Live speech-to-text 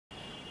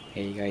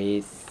Hey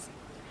guys,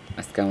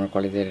 আজকে আমার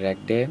কলেজের র্যাক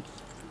ডে।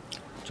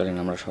 চলেন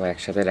আমরা সবাই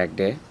একসাথে র্যাক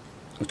ডে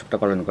উৎসবটা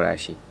পালন করে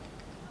আসি।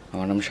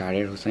 আমার নাম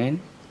শাহরিয়ার হোসেন।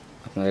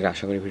 আপনাদের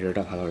আশা করি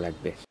ভিডিওটা ভালো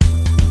লাগবে।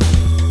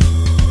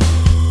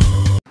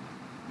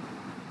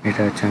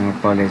 এটা হচ্ছে আমার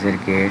কলেজের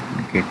গেট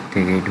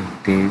থেকে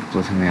ঢুকতেই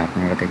প্রথমে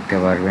আপনারা দেখতে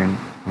পারবেন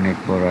অনেক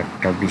বড়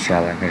একটা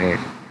বিশাল আকারের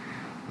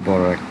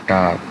বড় একটা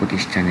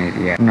প্রতিষ্ঠানের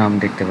নাম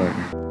দেখতে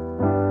পারবেন।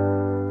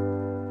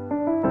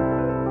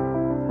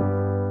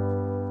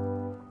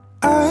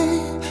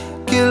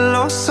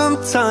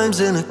 Sometimes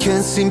and I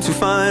can't seem to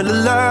find a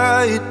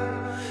light.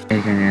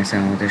 এখানে আছে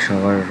আমাদের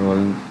সবার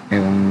রোল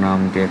এবং নাম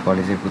দিয়ে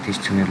কলেজের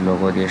প্রতিষ্ঠানের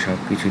লোগো দিয়ে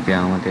সবকিছু দিয়ে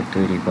আমাদের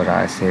তৈরি করা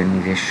আছে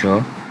নিজস্ব।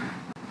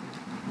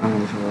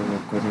 আমাদের সবার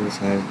পক্ষ থেকে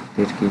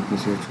স্যারদেরকে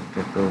কিছু ছোট্ট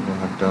একটা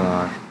উপহার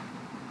দেওয়ার।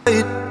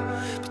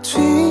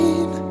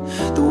 Between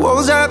the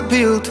walls I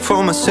built for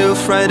myself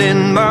right in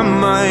my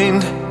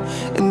mind,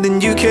 and then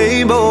you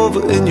came over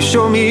and you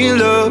showed me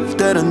love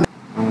that I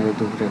আমাদের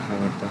দুপুরে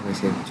খাবারটা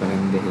হয়েছে।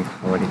 চলেন দেখি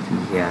খাবারে কি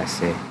কি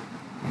আছে।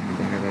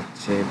 দেখা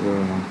যাচ্ছে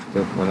গরুর মাংস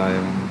দিয়ে পোলাও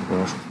এবং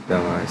রস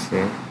দেওয়া আছে।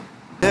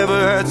 never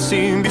had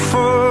seen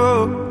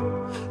before.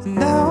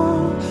 Now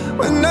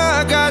when I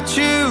got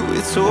you,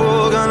 it's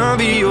all gonna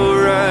be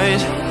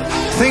alright.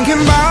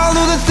 Thinking about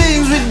all the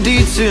things we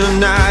did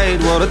tonight.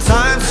 What a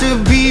time to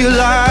be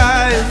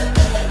alive.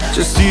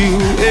 Just you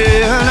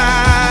and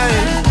I.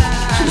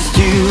 Just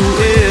you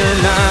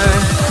and I.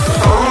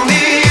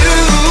 Only you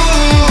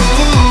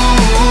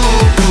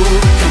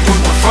can put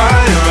my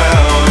fire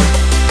out.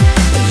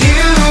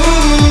 You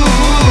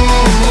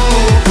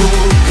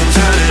can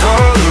turn it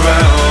all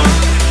around.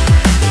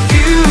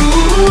 You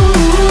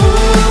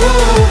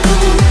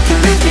can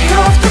lift me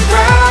off the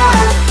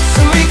ground,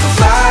 so we can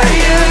fly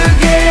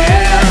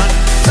again.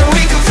 So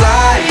we can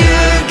fly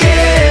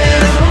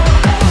again.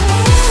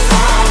 So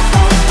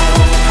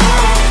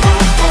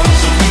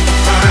we can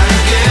fly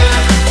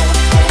again.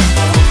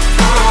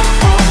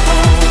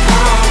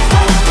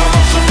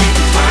 So we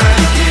can fly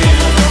again.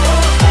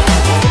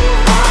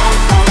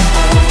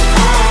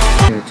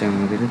 হচ্ছে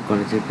আমাদের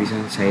কলেজের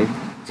পিছন side,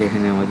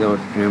 যেখানে আমাদের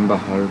auditorium বা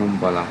hall room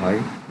বলা হয়।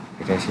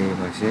 এটা সেই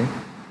পাশে,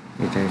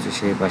 এটা হচ্ছে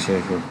সেই পাশের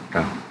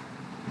রোডটা।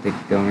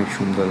 দেখতে অনেক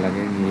সুন্দর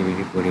লাগে,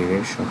 নিরিবিলি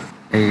পরিবেশ।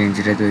 এই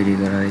রেঞ্জটা তৈরি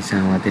করা হয়েছে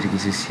আমাদের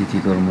কিছু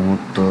স্মৃতিকর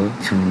মুহূর্ত,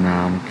 কিছু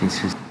নাম,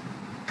 কিছু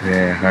ধরে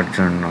রাখার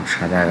জন্য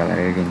সাদা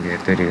কালারের রেঞ্জটা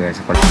তৈরি করা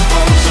হয়েছে।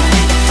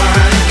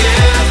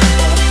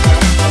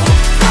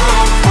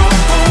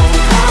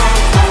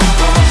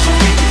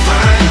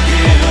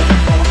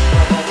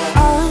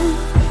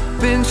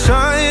 Been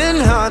trying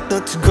hard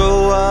not to go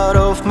out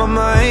of my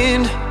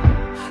mind,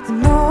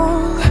 and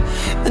all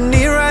I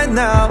need right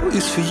now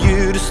is for you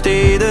to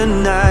stay the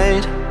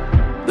night.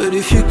 But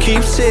if you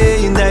keep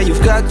saying that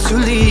you've got to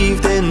leave,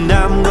 then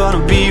I'm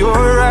gonna be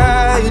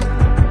alright.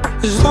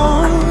 As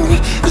long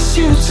as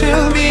you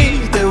tell me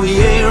that we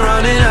ain't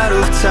running out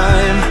of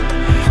time.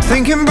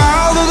 Thinking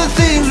about all the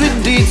things we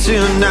did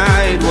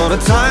tonight. What a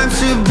time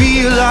to be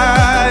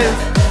alive.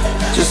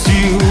 Just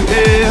you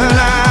and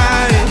I.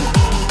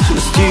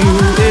 Just you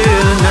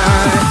and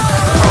I.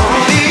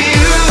 Only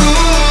you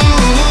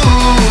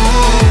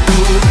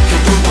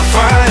can put my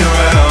fire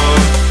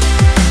out.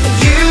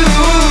 You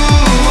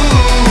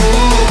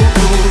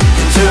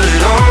can turn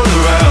it all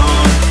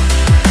around.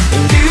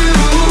 And you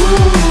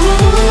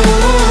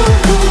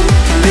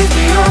can lift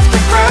me off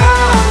the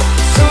ground,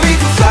 so we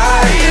can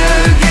fly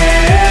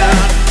again.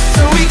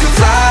 So we can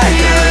fly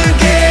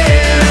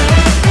again.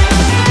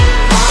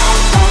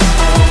 So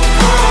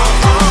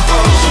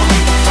we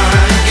can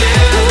fly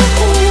again.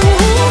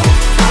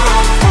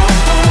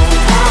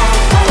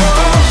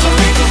 So we can fly again. So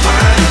we can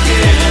fly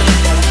again. So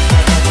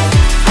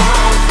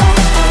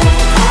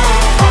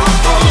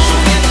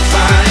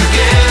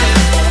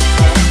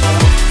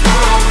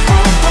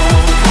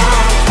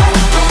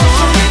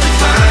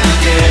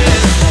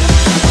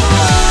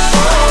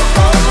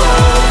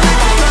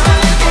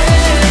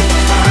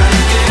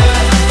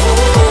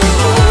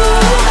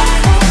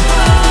we can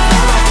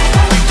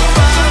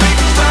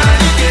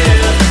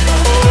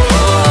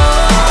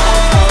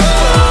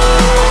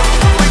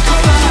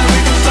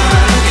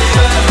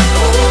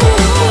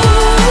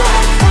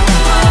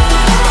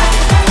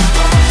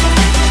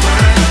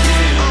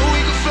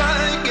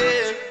fly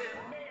again.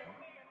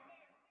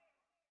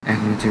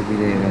 এখন হচ্ছে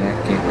বিদায় বেলা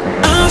cake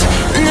কাটা। I've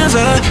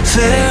never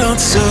felt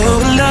so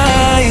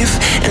alive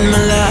in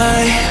my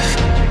life,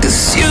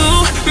 'cause you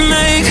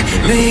make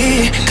me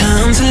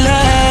come to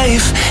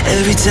life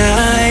every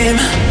time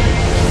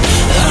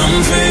I'm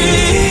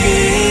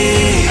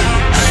free.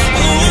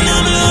 Oh, and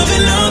I'm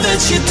loving all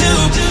that you do.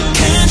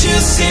 Can't you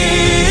see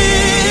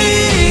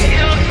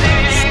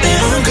that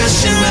I'm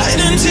crashing right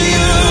into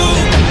you?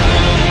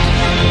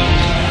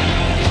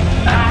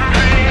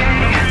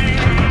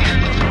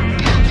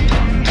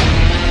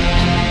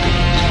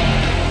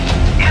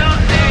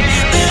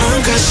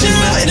 Crashing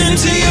right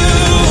into you.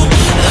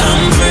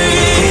 I'm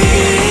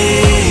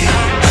free.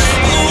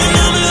 Oh, and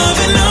I'm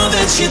loving all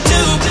that you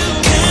do.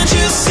 Can't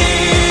you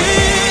see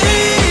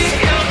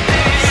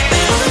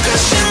that I'm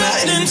crashing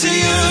right into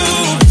you?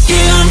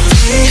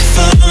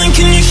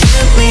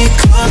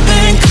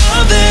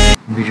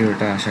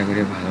 ভিডিওটা আশা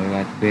করি ভালো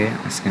লাগবে।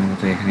 আজকের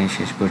মতো এখানেই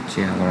শেষ করছি,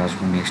 আবার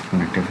আসবো নেক্সট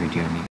কোনো একটা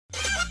ভিডিও নিয়ে।